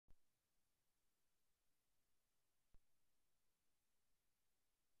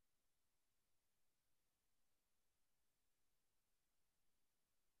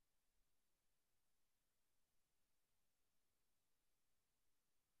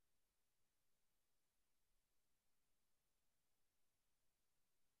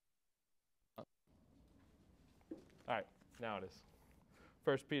All right, now it is.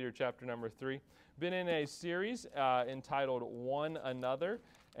 1 Peter chapter number 3. Been in a series entitled One Another,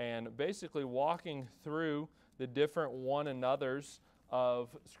 and basically walking through the different one another's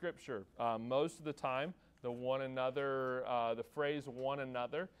of Scripture. Most of the time, the phrase one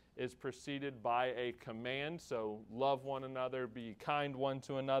another is preceded by a command, so love one another, be kind one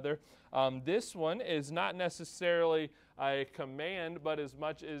to another. This one is not necessarily a command, but as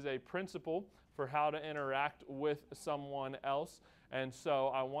much as a principle for how to interact with someone else. And so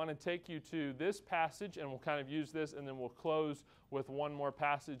I want to take you to this passage, and we'll kind of use this, and then we'll close with one more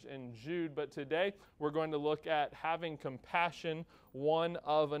passage in Jude. But today we're going to look at having compassion one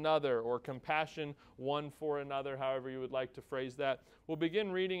of another, or compassion one for another, however you would like to phrase that. We'll begin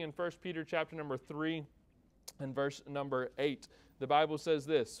reading in 1 Peter chapter number 3 and verse number 8. The Bible says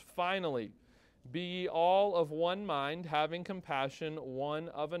this, "Finally, be ye all of one mind, having compassion one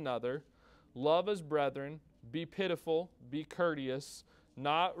of another. Love as brethren, be pitiful, be courteous,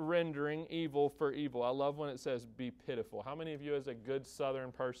 not rendering evil for evil." I love when it says be pitiful. How many of you, as a good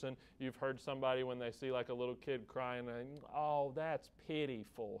Southern person, you've heard somebody when they see like a little kid crying, and, "Oh, that's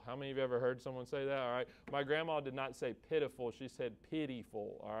pitiful"? How many of you ever heard someone say that? All right. My grandma did not say pitiful. She said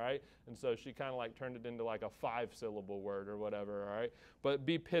pitiful. All right. And so she kind of like turned it into like a 5-syllable word or whatever. All right. But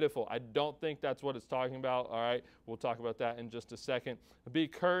be pitiful. I don't think that's what it's talking about. All right. We'll talk about that in just a second. Be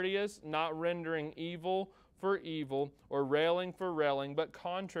courteous, not rendering evil for evil, or railing for railing, but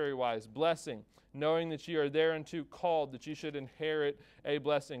contrariwise, blessing, knowing that ye are thereunto called, that ye should inherit a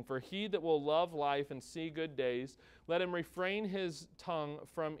blessing. For he that will love life and see good days, let him refrain his tongue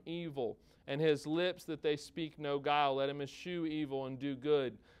from evil, and his lips that they speak no guile. Let him eschew evil and do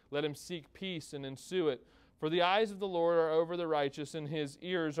good. Let him seek peace and ensue it. For the eyes of the Lord are over the righteous, and his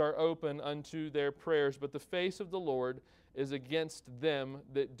ears are open unto their prayers. But the face of the Lord is against them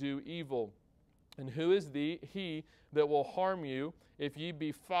that do evil. And who is he that will harm you if ye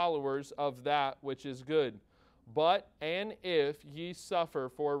be followers of that which is good? But, and if ye suffer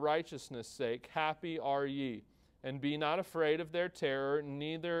for righteousness' sake, happy are ye. And be not afraid of their terror,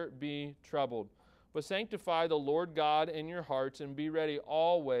 neither be troubled. But sanctify the Lord God in your hearts, and be ready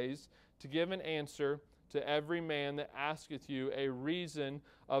always to give an answer to every man that asketh you a reason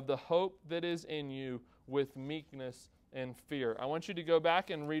of the hope that is in you with meekness and fear. I want you to go back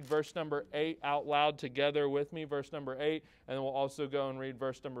and read verse number 8 out loud together with me, verse number 8, and then we'll also go and read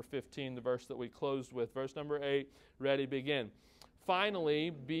verse number 15, the verse that we closed with. Verse number 8, ready, begin. "Finally,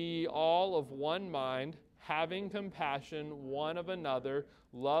 be all of one mind, having compassion one of another,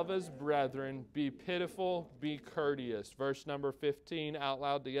 love as brethren, be pitiful, be courteous." Verse number 15, out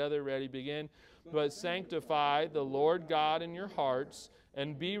loud together, ready, begin. "But sanctify the Lord God in your hearts,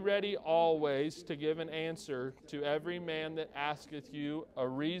 and be ready always to give an answer to every man that asketh you a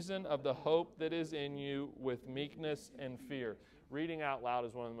reason of the hope that is in you with meekness and fear." Reading out loud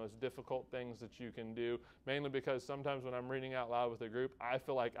is one of the most difficult things that you can do, mainly because sometimes when I'm reading out loud with a group, I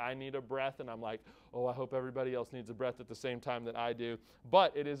feel like I need a breath, and I'm like, oh, I hope everybody else needs a breath at the same time that I do.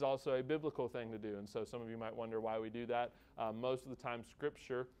 But it is also a biblical thing to do, and so some of you might wonder why we do that. Most of the time,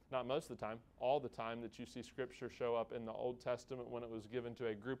 Scripture, not most of the time, all the time that you see Scripture show up in the Old Testament, when it was given to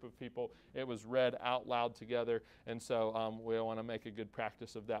a group of people, it was read out loud together, and so we want to make a good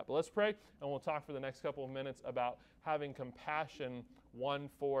practice of that. But let's pray, and we'll talk for the next couple of minutes about having compassion one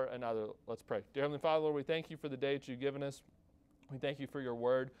for another. Let's pray. Dear Heavenly Father, Lord, we thank you for the day that you've given us. We thank you for your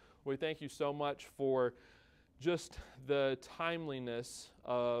word. We thank you so much for just the timeliness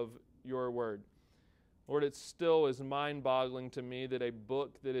of your word. Lord, it still is mind-boggling to me that a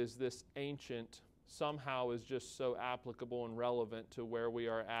book that is this ancient somehow is just so applicable and relevant to where we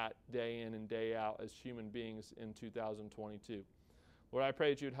are at day in and day out as human beings in 2022. Lord, I pray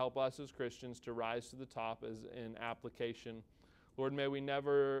that you'd help us as Christians to rise to the top as in application. Lord, may we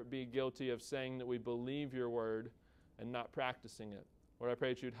never be guilty of saying that we believe your word and not practicing it. Lord, I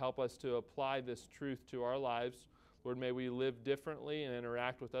pray that you'd help us to apply this truth to our lives. Lord, may we live differently and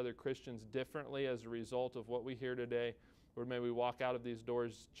interact with other Christians differently as a result of what we hear today. Lord, may we walk out of these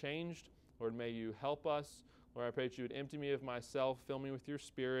doors changed. Lord, may you help us. Lord, I pray that you would empty me of myself, fill me with your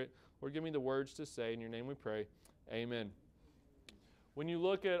Spirit. Lord, give me the words to say. In your name we pray. Amen. When you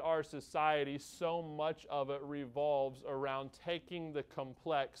look at our society, so much of it revolves around taking the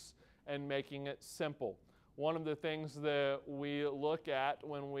complex and making it simple. One of the things that we look at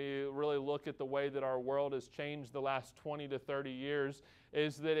when we really look at the way that our world has changed the last 20 to 30 years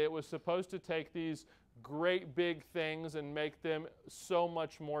is that it was supposed to take these great big things and make them so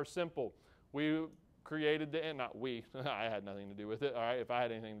much more simple. We created the, and not we, I had nothing to do with it, all right? If I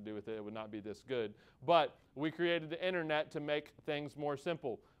had anything to do with it, it would not be this good. But we created the internet to make things more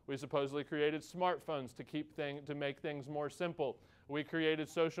simple. We supposedly created smartphones to make things more simple. We created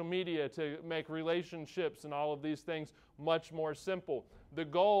social media to make relationships and all of these things much more simple. The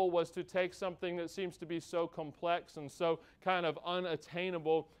goal was to take something that seems to be so complex and so kind of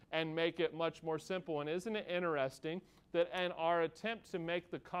unattainable and make it much more simple. And isn't it interesting that in our attempt to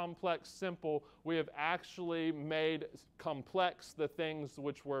make the complex simple, we have actually made complex the things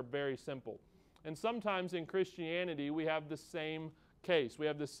which were very simple. And sometimes in Christianity, we have the same case. We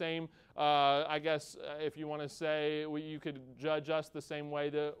have the same, if you want to say, you could judge us the same way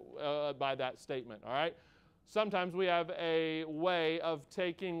by that statement, all right? Sometimes we have a way of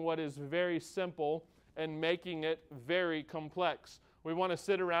taking what is very simple and making it very complex. We want to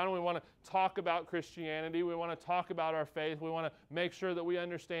sit around and we want to talk about Christianity. We want to talk about our faith. We want to make sure that we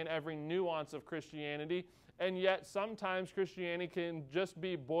understand every nuance of Christianity. And yet sometimes Christianity can just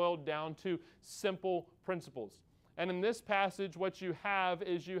be boiled down to simple principles. And in this passage, what you have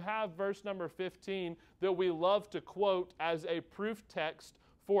is you have verse number 15 that we love to quote as a proof text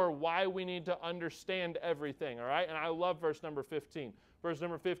for why we need to understand everything, all right? And I love verse number 15. Verse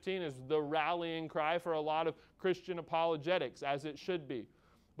number 15 is the rallying cry for a lot of Christian apologetics, as it should be.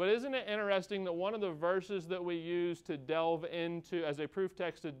 But isn't it interesting that one of the verses that we use to delve into, as a proof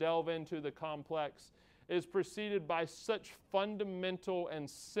text to delve into the complex, is preceded by such fundamental and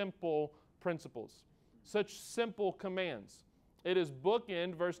simple principles, such simple commands. It is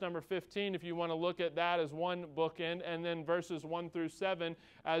bookend, verse number 15, if you want to look at that as one bookend, and then verses 1 through 7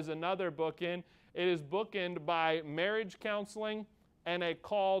 as another bookend. It is bookend by marriage counseling and a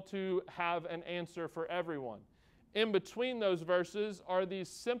call to have an answer for everyone. In between those verses are these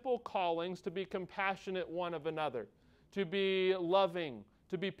simple callings to be compassionate one of another, to be loving,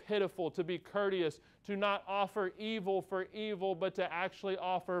 to be pitiful, to be courteous, to not offer evil for evil, but to actually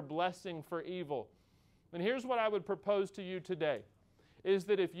offer blessing for evil. And here's what I would propose to you today, is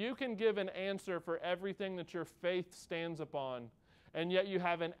that if you can give an answer for everything that your faith stands upon, and yet you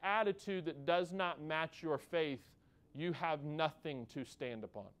have an attitude that does not match your faith, you have nothing to stand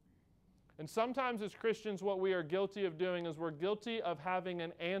upon. And sometimes as Christians, what we are guilty of doing is we're guilty of having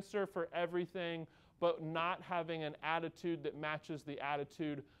an answer for everything, but not having an attitude that matches the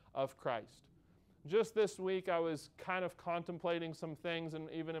attitude of Christ. Just this week, I was kind of contemplating some things, and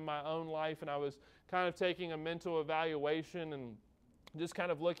even in my own life, and I was kind of taking a mental evaluation and just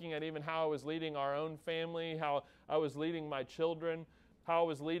kind of looking at even how I was leading our own family, how I was leading my children, how I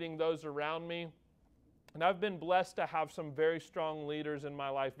was leading those around me. And I've been blessed to have some very strong leaders in my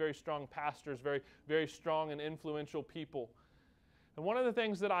life, very strong pastors, very, very strong and influential people. And one of the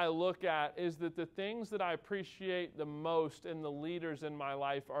things that I look at is that the things that I appreciate the most in the leaders in my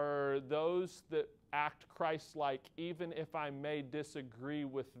life are those that act Christ-like, even if I may disagree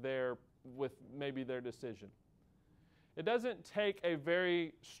with maybe their decision. It doesn't take a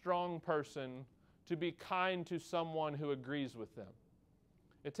very strong person to be kind to someone who agrees with them.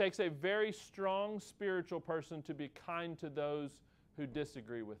 It takes a very strong spiritual person to be kind to those who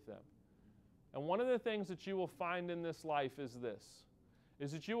disagree with them. And one of the things that you will find in this life is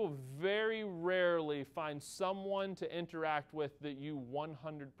that you will very rarely find someone to interact with that you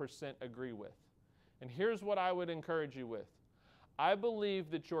 100% agree with. And here's what I would encourage you with. I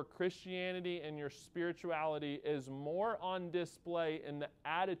believe that your Christianity and your spirituality is more on display in the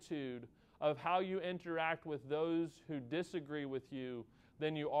attitude of how you interact with those who disagree with you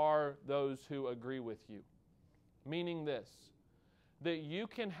than you are those who agree with you. Meaning this, that you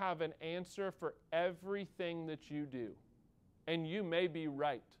can have an answer for everything that you do, and you may be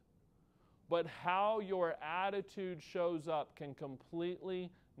right, but how your attitude shows up can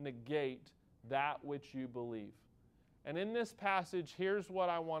completely negate that which you believe. And in this passage, here's what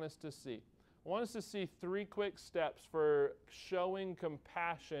I want us to see. I want us to see 3 quick steps for showing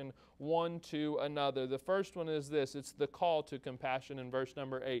compassion one to another. The first one is this. It's the call to compassion in verse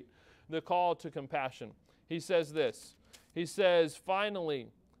number 8. The call to compassion. He says this. He says, "Finally,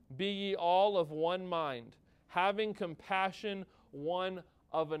 be ye all of one mind, having compassion one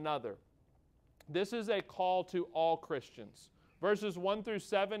of another." This is a call to all Christians. Verses 1 through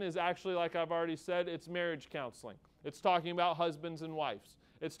 7 is actually, like I've already said, it's marriage counseling. It's talking about husbands and wives.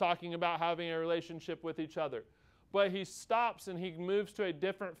 It's talking about having a relationship with each other. But he stops and he moves to a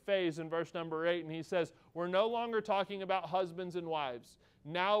different phase in verse number 8, and he says, we're no longer talking about husbands and wives.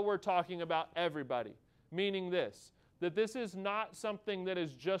 Now we're talking about everybody. Meaning this, that this is not something that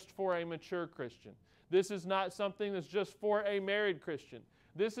is just for a mature Christian. This is not something that's just for a married Christian.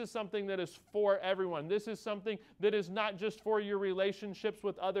 This is something that is for everyone. This is something that is not just for your relationships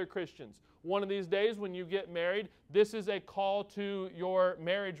with other Christians. One of these days when you get married, this is a call to your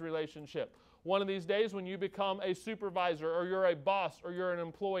marriage relationship. One of these days when you become a supervisor or you're a boss or you're an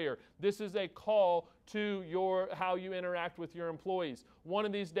employer, this is a call to how you interact with your employees. One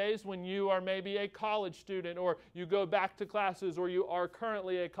of these days when you are maybe a college student or you go back to classes or you are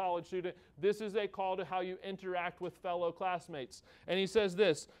currently a college student, this is a call to how you interact with fellow classmates. And he says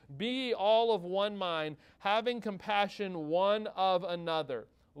this, "Be ye all of one mind, having compassion one of another.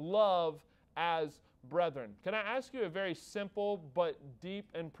 Love as brethren." Can I ask you a very simple but deep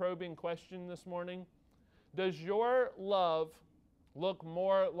and probing question this morning? Does your love look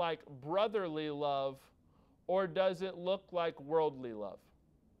more like brotherly love, or does it look like worldly love?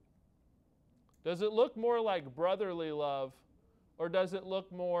 Does it look more like brotherly love, or does it look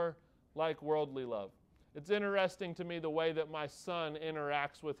more like worldly love? It's interesting to me the way that my son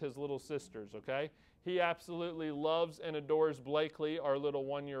interacts with his little sisters, okay? He absolutely loves and adores Blakely, our little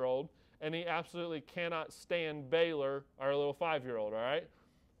 1-year-old, and he absolutely cannot stand Baylor, our little 5-year-old, all right?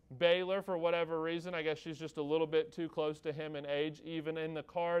 Baylor, for whatever reason, I guess she's just a little bit too close to him in age. Even in the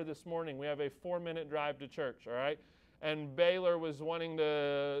car this morning, we have a 4-minute drive to church, all right? And Baylor was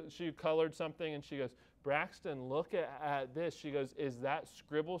she colored something, and she goes, "Braxton, look at this." She goes, "Is that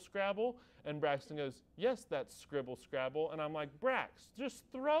Scribble Scrabble?" And Braxton goes, "Yes, that's Scribble Scrabble." And I'm like, "Brax, just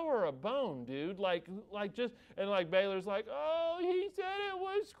throw her a bone, dude. And Baylor's like, "Oh, he said it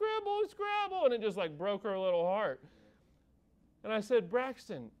was Scribble Scrabble." And it just broke her little heart. And I said,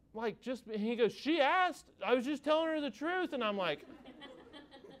 "Braxton, he goes, "She asked. I was just telling her the truth." And I'm like,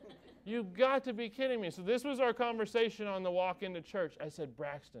 "You've got to be kidding me." So this was our conversation on the walk into church. I said,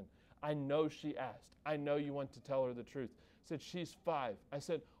 "Braxton, I know she asked. I know you want to tell her the truth." I said, "She's 5. I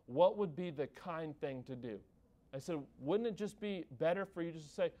said, "What would be the kind thing to do?" I said, "Wouldn't it just be better for you just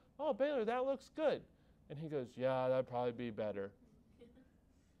to say, 'Oh, Baylor, that looks good'?" And he goes, "Yeah, that'd probably be better."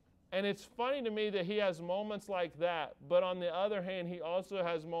 And it's funny to me that he has moments like that, but on the other hand, he also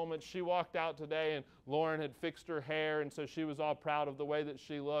has moments. She walked out today and Lauren had fixed her hair, and so she was all proud of the way that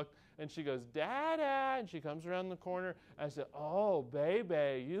she looked. And she goes, "Dada," and she comes around the corner. I said, "Oh,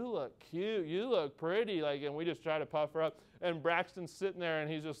 baby, you look cute. You look pretty." And we just try to puff her up. And Braxton's sitting there, and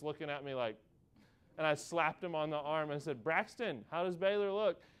he's just looking at me and I slapped him on the arm. I said, "Braxton, how does Baylor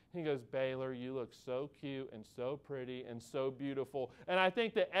look?" He goes, "Baylor, you look so cute and so pretty and so beautiful." And I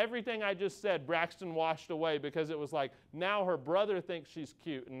think that everything I just said, Braxton washed away, because it was now her brother thinks she's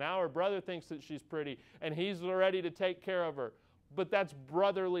cute, and now her brother thinks that she's pretty, and he's ready to take care of her. But that's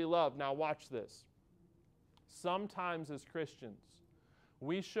brotherly love. Now watch this. Sometimes as Christians,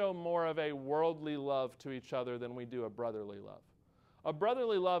 we show more of a worldly love to each other than we do a brotherly love. A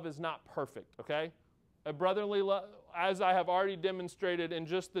brotherly love is not perfect, okay? A brotherly love, as I have already demonstrated in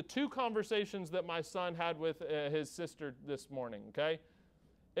just the 2 conversations that my son had with his sister this morning, okay,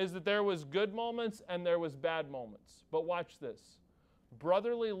 is that there was good moments and there was bad moments. But watch this.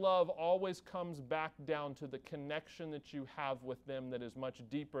 Brotherly love always comes back down to the connection that you have with them that is much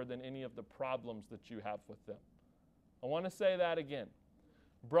deeper than any of the problems that you have with them. I want to say that again.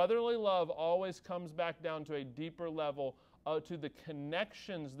 Brotherly love always comes back down to a deeper level, to the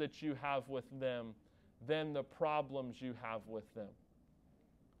connections that you have with them than the problems you have with them.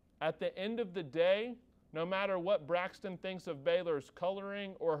 At the end of the day, no matter what Braxton thinks of Baylor's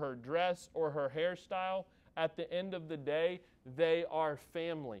coloring or her dress or her hairstyle, at the end of the day, they are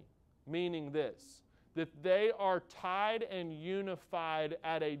family. Meaning this, that they are tied and unified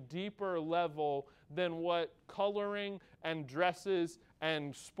at a deeper level than what coloring and dresses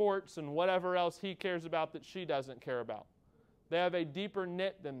and sports and whatever else he cares about that she doesn't care about. They have a deeper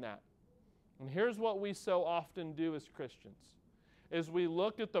knit than that. And here's what we so often do as Christians, is we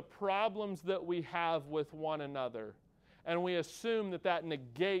look at the problems that we have with one another, and we assume that that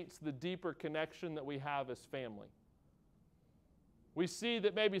negates the deeper connection that we have as family. We see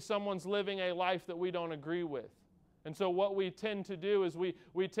that maybe someone's living a life that we don't agree with. And so what we tend to do is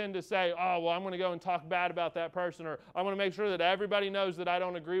we tend to say, "Oh, well, I'm going to go and talk bad about that person," or "I'm going to make sure that everybody knows that I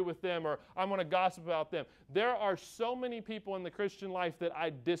don't agree with them," or "I'm going to gossip about them." There are so many people in the Christian life that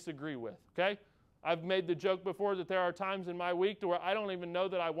I disagree with, okay? I've made the joke before that there are times in my week to where I don't even know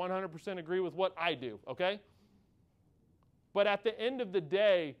that I 100% agree with what I do, okay? But at the end of the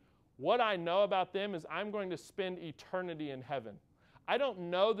day, what I know about them is I'm going to spend eternity in heaven. I don't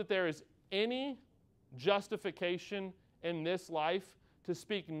know that there is any justification in this life to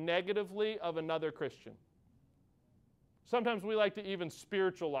speak negatively of another Christian. Sometimes we like to even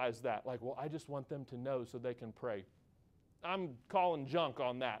spiritualize that, well, I just want them to know so they can pray. I'm calling junk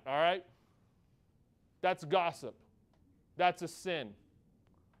on that, all right? That's gossip. That's a sin.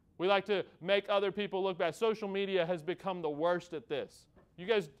 We like to make other people look bad. Social media has become the worst at this. You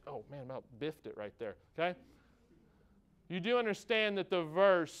guys, oh man, about biffed it right there, okay? You do understand that the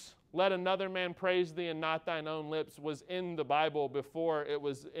verse, let another man praise thee and not thine own lips, was in the Bible before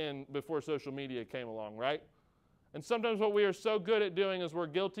social media came along, right? And sometimes what we are so good at doing is we're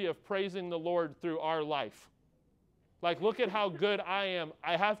guilty of praising the Lord through our life. Like, look at how good I am.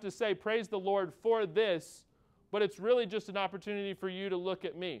 I have to say, praise the Lord for this, but it's really just an opportunity for you to look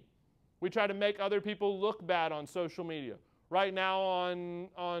at me. We try to make other people look bad on social media. Right now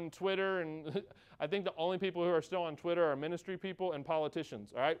on Twitter, and I think the only people who are still on Twitter are ministry people and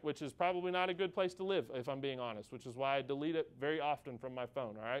politicians, all right? Which is probably not a good place to live, if I'm being honest, which is why I delete it very often from my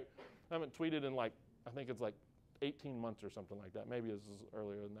phone, all right? I haven't tweeted in I think it's 18 months or something like that. Maybe it's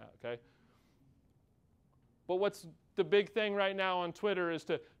earlier than that, okay? But what's the big thing right now on Twitter is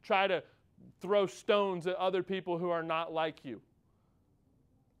to try to throw stones at other people who are not like you.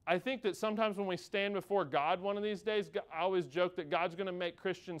 I think that sometimes when we stand before God one of these days, I always joke that God's going to make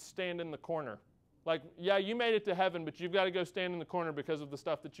Christians stand in the corner. Like, yeah, you made it to heaven, but you've got to go stand in the corner because of the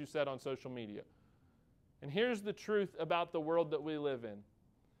stuff that you said on social media. And here's the truth about the world that we live in,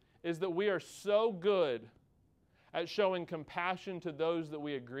 is that we are so good at showing compassion to those that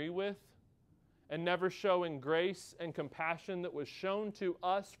we agree with and never showing grace and compassion that was shown to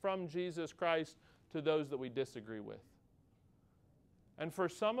us from Jesus Christ to those that we disagree with. And for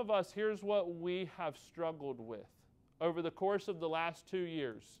some of us, here's what we have struggled with. Over the course of the last 2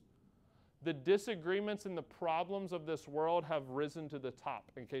 years, the disagreements and the problems of this world have risen to the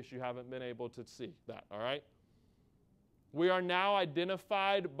top, in case you haven't been able to see that, all right? We are now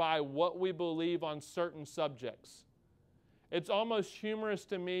identified by what we believe on certain subjects. It's almost humorous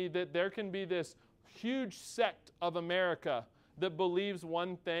to me that there can be this huge sect of America that believes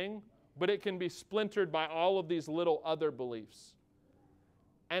one thing, but it can be splintered by all of these little other beliefs.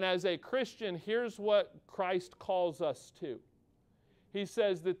 And as a Christian, here's what Christ calls us to. He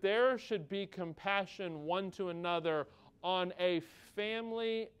says that there should be compassion one to another on a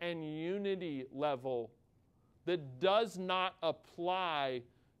family and unity level that does not apply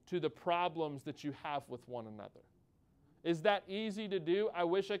to the problems that you have with one another. Is that easy to do? I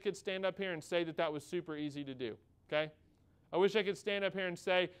wish I could stand up here and say that that was super easy to do, okay? I wish I could stand up here and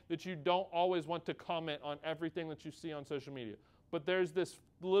say that you don't always want to comment on everything that you see on social media. But there's this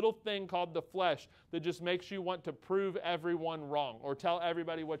little thing called the flesh that just makes you want to prove everyone wrong or tell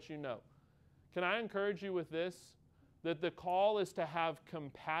everybody what you know. Can I encourage you with this? That the call is to have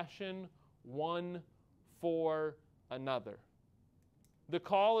compassion one for another. The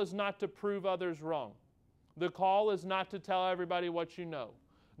call is not to prove others wrong. The call is not to tell everybody what you know.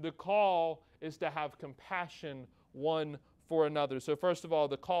 The call is to have compassion one for another. So first of all,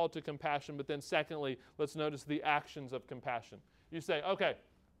 the call to compassion, but then secondly, let's notice the actions of compassion. You say, okay,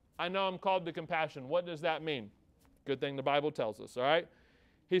 I know I'm called to compassion. What does that mean? Good thing the Bible tells us, all right?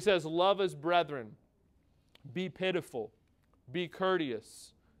 He says, love as brethren, be pitiful, be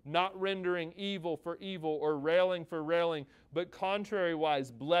courteous, not rendering evil for evil or railing for railing, but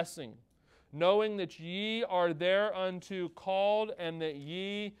contrariwise blessing, knowing that ye are thereunto called and that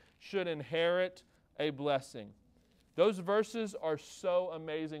ye should inherit a blessing. Those verses are so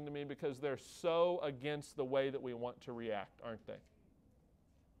amazing to me because they're so against the way that we want to react, aren't they?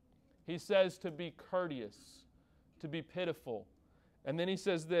 He says to be courteous, to be pitiful. And then he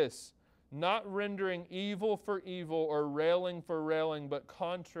says this, not rendering evil for evil or railing for railing, but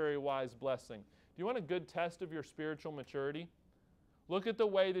contrariwise blessing. Do you want a good test of your spiritual maturity? Look at the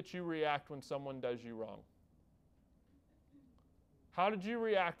way that you react when someone does you wrong. How did you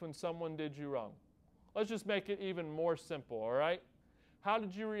react when someone did you wrong? Let's just make it even more simple, all right? How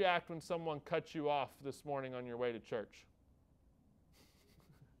did you react when someone cut you off this morning on your way to church?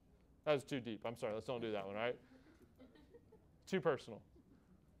 That was too deep. I'm sorry. Let's don't do that one, all right? Too personal.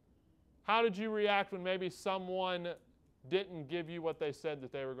 How did you react when maybe someone didn't give you what they said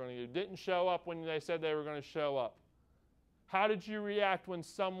that they were going to do, didn't show up when they said they were going to show up? How did you react when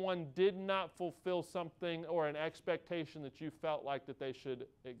someone did not fulfill something or an expectation that you felt like that they should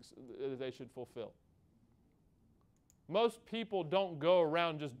fulfill? Most people don't go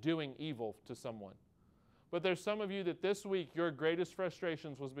around just doing evil to someone. But there's some of you that this week your greatest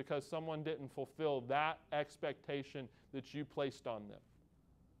frustrations was because someone didn't fulfill that expectation that you placed on them.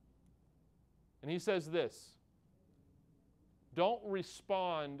 And he says this, don't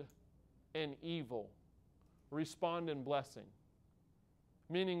respond in evil, respond in blessing.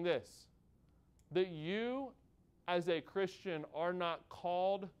 Meaning this, that you as a Christian are not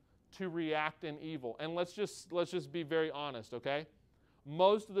called to react in evil. And let's just be very honest, okay?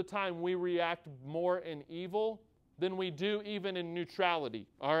 Most of the time we react more in evil than we do even in neutrality,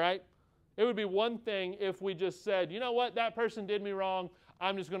 all right? It would be one thing if we just said, you know what, that person did me wrong,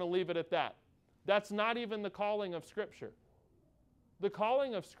 I'm just going to leave it at that. That's not even the calling of Scripture. The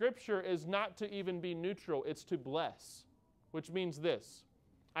calling of Scripture is not to even be neutral, it's to bless, which means this.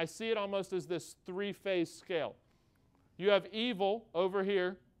 I see it almost as this three-phase scale. You have evil over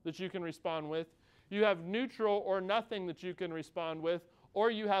here that you can respond with. You have neutral or nothing that you can respond with, or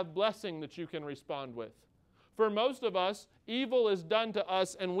you have blessing that you can respond with. For most of us, evil is done to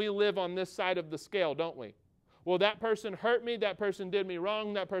us and we live on this side of the scale, don't we? Well, that person hurt me, that person did me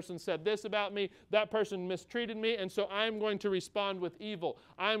wrong, that person said this about me, that person mistreated me, and so I'm going to respond with evil.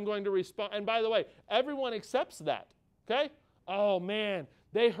 I'm going to respond. And by the way, everyone accepts that, okay? Oh, man,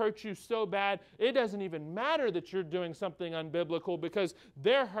 they hurt you so bad. It doesn't even matter that you're doing something unbiblical because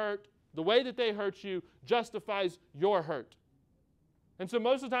their hurt, the way that they hurt you, justifies your hurt. And so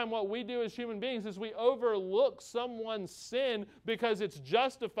most of the time what we do as human beings is we overlook someone's sin because it's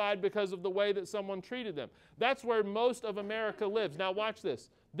justified because of the way that someone treated them. That's where most of America lives. Now watch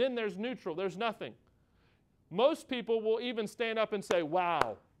this. Then there's neutral. There's nothing. Most people will even stand up and say,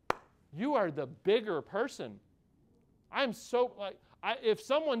 wow, you are the bigger person. I'm so, if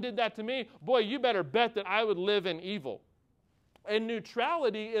someone did that to me, boy, you better bet that I would live in evil. And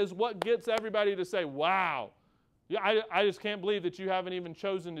neutrality is what gets everybody to say, wow. Yeah, I just can't believe that you haven't even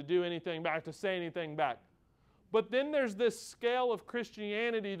chosen to do anything back, to say anything back. But then there's this scale of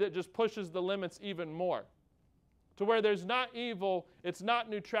Christianity that just pushes the limits even more. To where there's not evil, it's not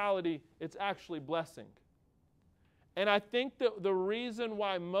neutrality, it's actually blessing. And I think that the reason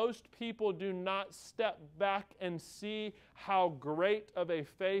why most people do not step back and see how great of a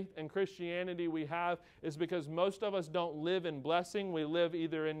faith and Christianity we have is because most of us don't live in blessing, we live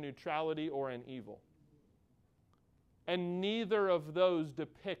either in neutrality or in evil. And neither of those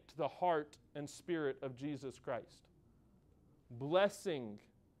depict the heart and spirit of Jesus Christ. Blessing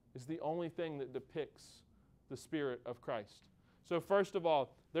is the only thing that depicts the spirit of Christ. So first of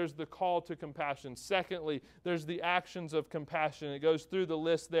all, there's the call to compassion. Secondly, there's the actions of compassion. It goes through the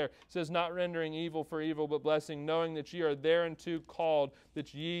list there. It says, not rendering evil for evil, but blessing, knowing that ye are thereunto called,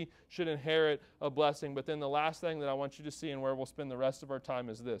 that ye should inherit a blessing. But then the last thing that I want you to see and where we'll spend the rest of our time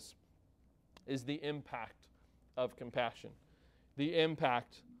is this, is the impact of compassion. The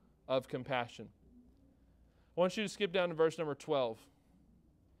impact of compassion. I want you to skip down to verse number 12.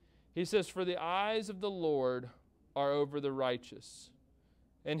 He says, for the eyes of the Lord are over the righteous,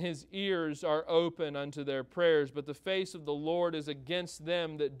 and his ears are open unto their prayers, but the face of the Lord is against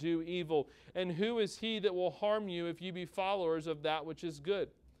them that do evil. And who is he that will harm you if ye be followers of that which is good?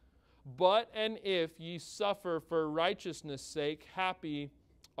 But and if ye suffer for righteousness' sake, happy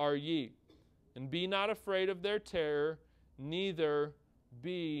are ye. And be not afraid of their terror, neither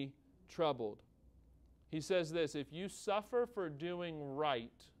be troubled. He says this, if you suffer for doing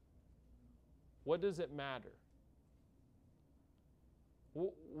right, what does it matter?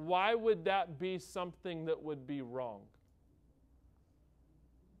 Why would that be something that would be wrong?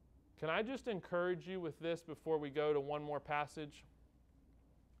 Can I just encourage you with this before we go to one more passage?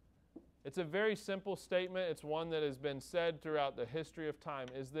 It's a very simple statement. It's one that has been said throughout the history of time,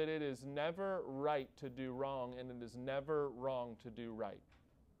 is that it is never right to do wrong, and it is never wrong to do right.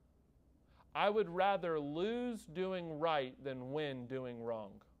 I would rather lose doing right than win doing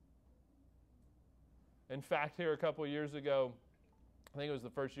wrong. In fact, here a couple of years ago, I think it was the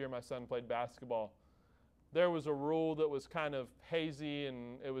first year my son played basketball, there was a rule that was kind of hazy,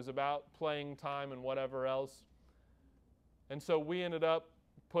 and it was about playing time and whatever else. And so we ended up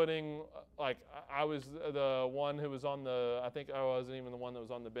putting, I was the one who was on I think I wasn't even the one that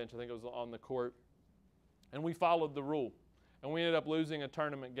was on the bench. I think it was on the court. And we followed the rule. And we ended up losing a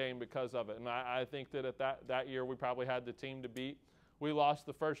tournament game because of it. And I think that at that year we probably had the team to beat. We lost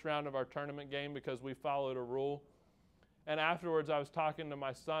the first round of our tournament game because we followed a rule. And afterwards I was talking to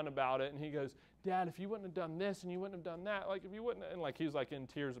my son about it, and he goes, Dad, if you wouldn't have done this and you wouldn't have done that, if you wouldn't, and he was in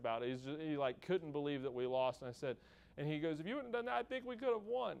tears about it. He couldn't believe that we lost. And I said, and he goes, if you wouldn't have done that, I think we could have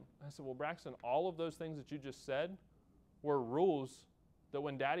won. I said, well, Braxton, all of those things that you just said were rules that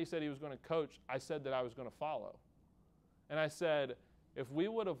when Daddy said he was going to coach, I said that I was going to follow. And I said, if we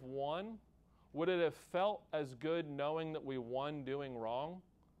would have won, would it have felt as good knowing that we won doing wrong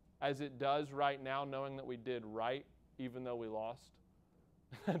as it does right now knowing that we did right even though we lost?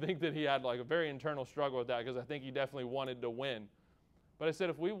 I think that he had a very internal struggle with that because I think he definitely wanted to win. But I said,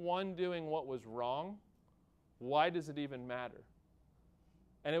 if we won doing what was wrong, why does it even matter?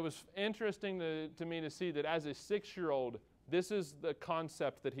 And it was interesting to me to see that as a 6-year-old, this is the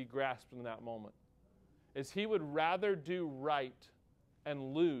concept that he grasped in that moment, is he would rather do right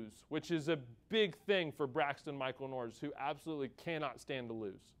and lose, which is a big thing for Braxton Michael Norris, who absolutely cannot stand to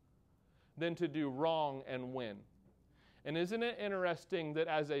lose, than to do wrong and win. And isn't it interesting that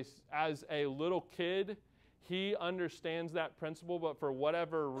as a little kid, he understands that principle, but for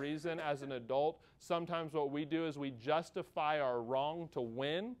whatever reason, as an adult, sometimes what we do is we justify our wrong to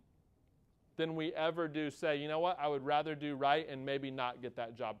win than we ever do say, you know what, I would rather do right and maybe not get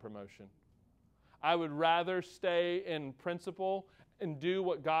that job promotion. I would rather stay in principle and do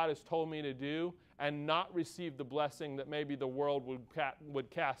what God has told me to do and not receive the blessing that maybe the world would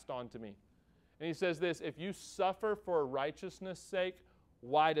cast onto me. And he says this, if you suffer for righteousness' sake,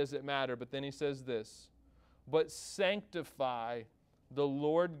 why does it matter? But then he says this, but sanctify the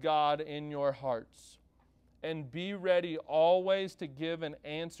Lord God in your hearts, and be ready always to give an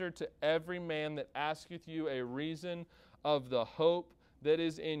answer to every man that asketh you a reason of the hope that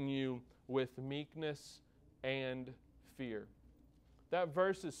is in you with meekness and fear. That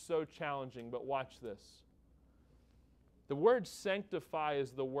verse is so challenging, but watch this. The word sanctify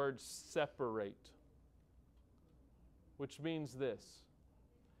is the word separate, which means this.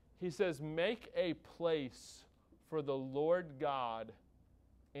 He says, make a place for the Lord God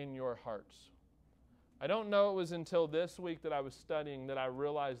in your hearts. I don't know it was until this week that I was studying that I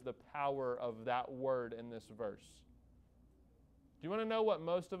realized the power of that word in this verse. Do you want to know what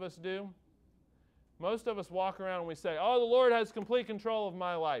most of us do? Most of us walk around and we say, oh, the Lord has complete control of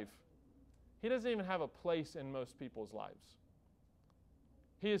my life. He doesn't even have a place in most people's lives.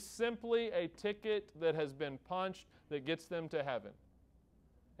 He is simply a ticket that has been punched that gets them to heaven.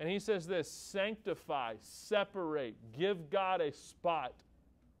 And he says this, sanctify, separate, give God a spot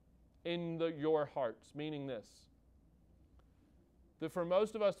in your hearts, meaning this, that for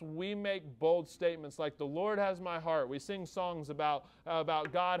most of us, we make bold statements like, the Lord has my heart. We sing songs about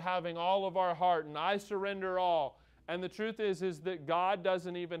God having all of our heart, and I surrender all. And the truth is that God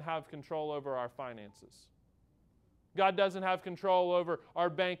doesn't even have control over our finances. God doesn't have control over our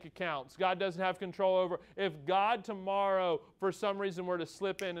bank accounts. God doesn't have control over, if God tomorrow, for some reason, were to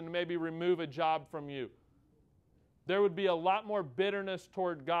slip in and maybe remove a job from you, there would be a lot more bitterness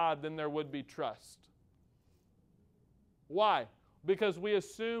toward God than there would be trust. Why? Because we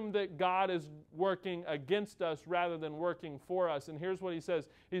assume that God is working against us rather than working for us. And here's what he says.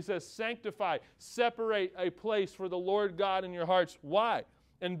 He says, sanctify, separate a place for the Lord God in your hearts. Why?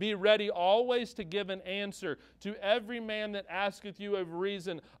 And be ready always to give an answer to every man that asketh you of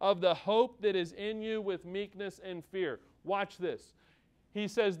reason of the hope that is in you with meekness and fear. Watch this. He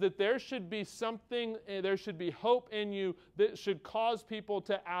says that there should be something, there should be hope in you that should cause people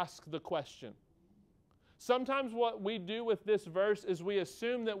to ask the question. Sometimes what we do with this verse is we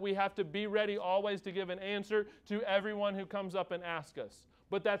assume that we have to be ready always to give an answer to everyone who comes up and asks us.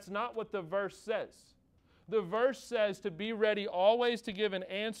 But that's not what the verse says. The verse says to be ready always to give an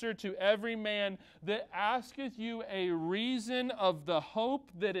answer to every man that asketh you a reason of the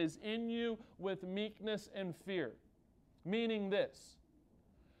hope that is in you with meekness and fear. Meaning this,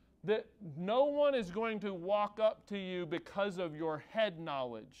 that no one is going to walk up to you because of your head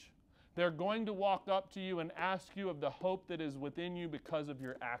knowledge. They're going to walk up to you and ask you of the hope that is within you because of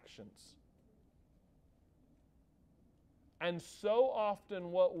your actions. And so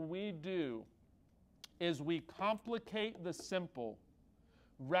often what we do is we complicate the simple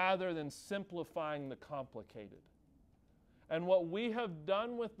rather than simplifying the complicated. And what we have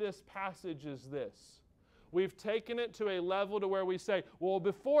done with this passage is this. We've taken it to a level to where we say, well,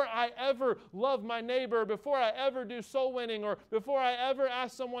 before I ever love my neighbor, before I ever do soul winning, or before I ever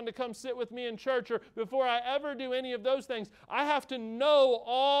ask someone to come sit with me in church, or before I ever do any of those things, I have to know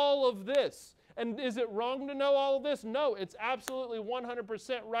all of this. And is it wrong to know all of this? No, it's absolutely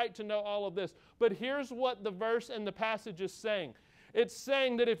 100% right to know all of this. But here's what the verse and the passage is saying. It's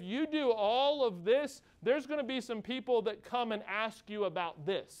saying that if you do all of this, there's going to be some people that come and ask you about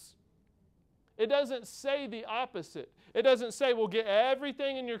this. It doesn't say the opposite. It doesn't say, well, get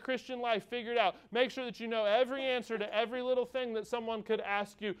everything in your Christian life figured out. Make sure that you know every answer to every little thing that someone could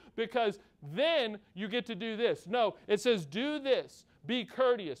ask you, because then you get to do this. No, it says do this. Be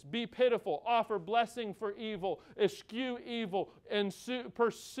courteous, be pitiful, offer blessing for evil, eschew evil, and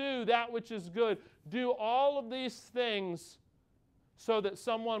pursue that which is good. Do all of these things so that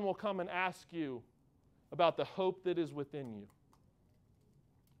someone will come and ask you about the hope that is within you.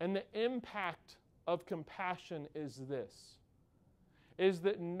 And the impact of compassion is this, is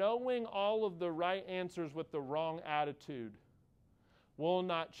that knowing all of the right answers with the wrong attitude will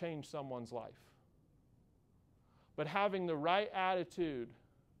not change someone's life. But having the right attitude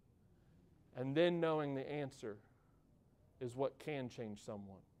and then knowing the answer is what can change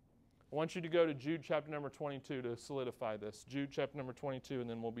someone. I want you to go to Jude chapter number 22 to solidify this. Jude chapter number 22, and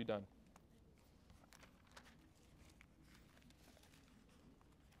then we'll be done.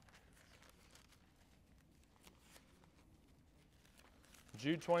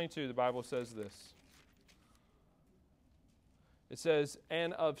 Jude 22, the Bible says this. It says,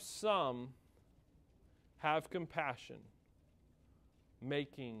 "And of some have compassion,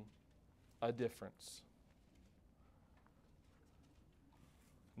 making a difference."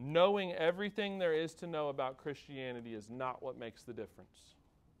 Knowing everything there is to know about Christianity is not what makes the difference.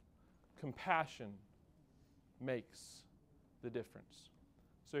 Compassion makes the difference.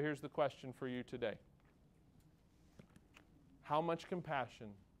 So here's the question for you today. How much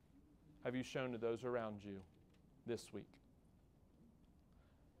compassion have you shown to those around you this week?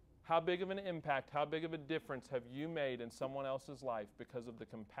 How big of an impact, how big of a difference have you made in someone else's life because of the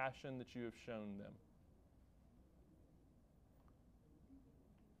compassion that you have shown them?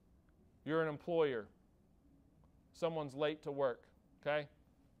 You're an employer. Someone's late to work, okay?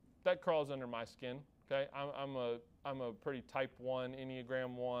 That crawls under my skin, okay? I'm a pretty type 1,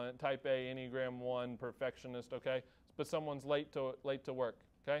 Enneagram 1, type A, Enneagram 1 perfectionist, okay? But someone's late to work,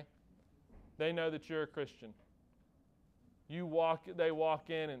 okay? They know that you're a Christian. They walk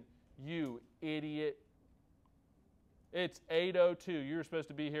in and, "You idiot. It's 8:02. You were supposed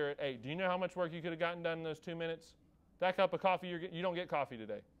to be here at 8. Do you know how much work you could have gotten done in those 2 minutes? That cup of coffee, you don't get coffee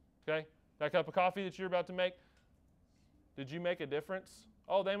today. Okay? That cup of coffee that you're about to make, did you make a difference?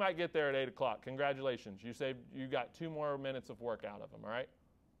 Oh, they might get there at 8 o'clock. Congratulations. You got 2 more minutes of work out of them, all right?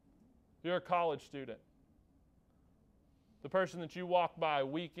 You're a college student. The person that you walk by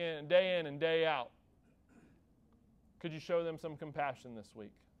day in and day out, could you show them some compassion this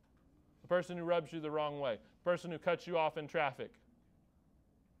week? The person who rubs you the wrong way, the person who cuts you off in traffic,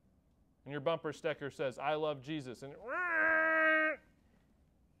 and your bumper sticker says, "I love Jesus," and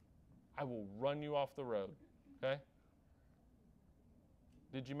I will run you off the road, okay?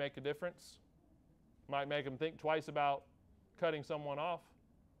 Did you make a difference? Might make them think twice about cutting someone off,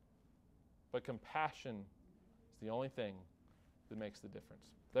 but compassion is the only thing that makes the difference.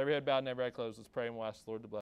 With every head bowed and every eye closed, let's pray and we'll ask the Lord to bless.